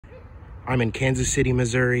I'm in Kansas City,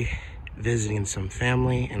 Missouri, visiting some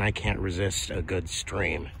family, and I can't resist a good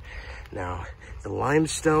stream. Now, the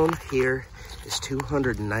limestone here is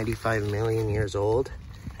 295 million years old,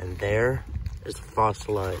 and there is a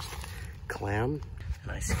fossilized clam,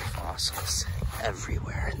 and I see fossils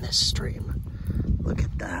everywhere in this stream. Look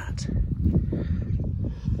at that.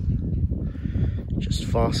 Just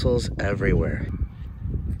fossils everywhere.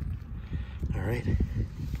 All right,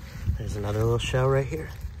 there's another little shell right here.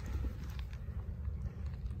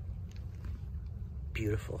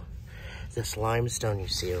 Beautiful. This limestone you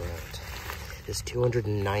see around is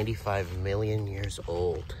 295 million years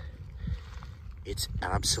old. It's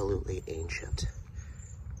absolutely ancient.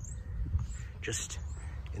 Just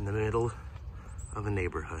in the middle of a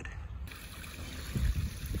neighborhood.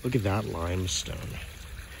 Look at that limestone.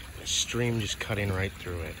 The stream just cutting right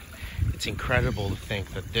through it. It's incredible to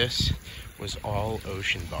think that this was all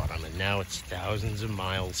ocean bottom, and now it's thousands of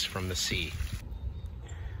miles from the sea.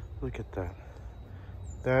 Look at that.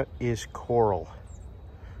 That is coral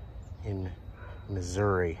in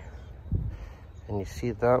Missouri. And you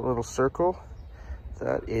see that little circle?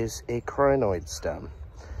 That is a crinoid stem,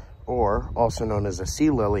 or also known as a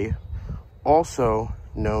sea lily, also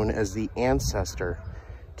known as the ancestor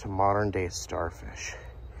to modern day starfish.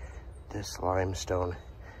 This limestone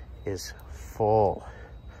is full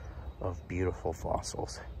of beautiful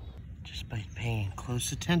fossils. Just by paying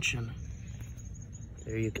close attention,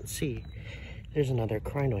 there you can see there's another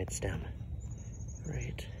crinoid stem.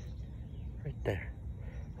 Right there.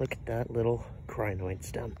 Look at that little crinoid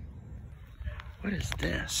stem. What is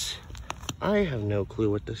this? I have no clue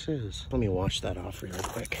what this is. Let me wash that off really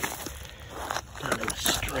quick. Down in the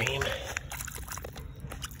stream.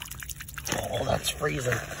 Oh, that's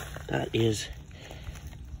freezing. That is,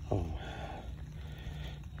 oh,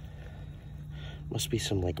 must be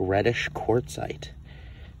some like reddish quartzite.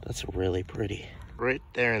 That's really pretty. Right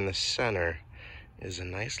there in the center is a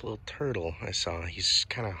nice little turtle I saw. He's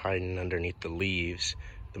kind of hiding underneath the leaves.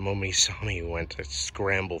 The moment he saw me, he went to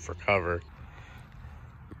scramble for cover.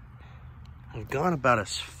 I've gone about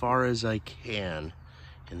as far as I can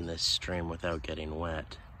in this stream without getting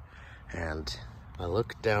wet. And I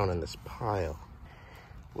look down in this pile.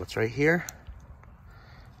 What's right here?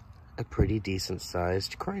 A pretty decent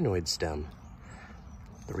sized crinoid stem.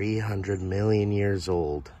 300 million years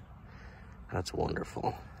old. That's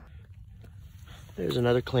wonderful. There's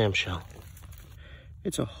another clamshell.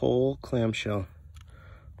 It's a whole clamshell.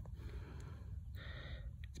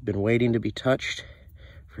 It's been waiting to be touched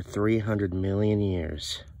for 300 million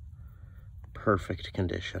years. Perfect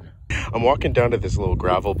condition. I'm walking down to this little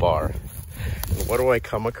gravel bar, and what do I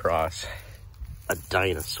come across? A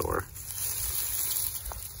dinosaur.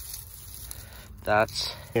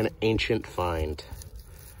 That's an ancient find.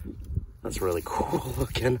 That's really cool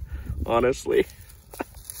looking, honestly.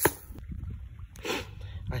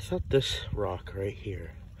 I thought this rock right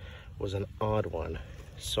here was an odd one,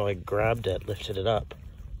 so I grabbed it, lifted it up,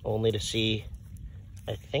 only to see,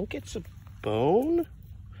 I think it's a bone?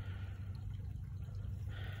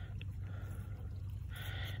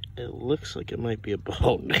 It looks like it might be a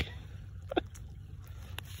bone.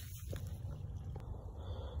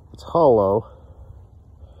 It's hollow.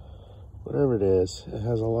 Whatever it is, it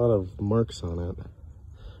has a lot of marks on it.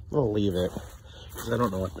 I'm gonna leave it, because I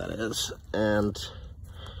don't know what that is, and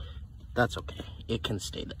that's okay. It can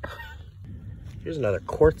stay there. Here's another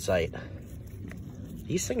quartzite.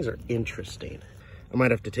 These things are interesting. I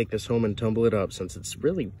might have to take this home and tumble it up since it's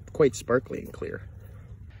really quite sparkly and clear.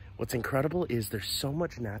 What's incredible is there's so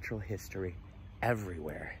much natural history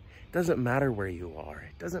everywhere. It doesn't matter where you are.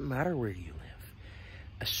 It doesn't matter where you live.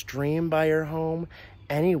 A stream by your home,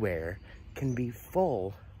 anywhere, can be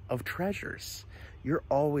full of treasures. You're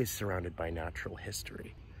always surrounded by natural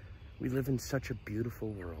history. We live in such a beautiful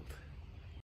world.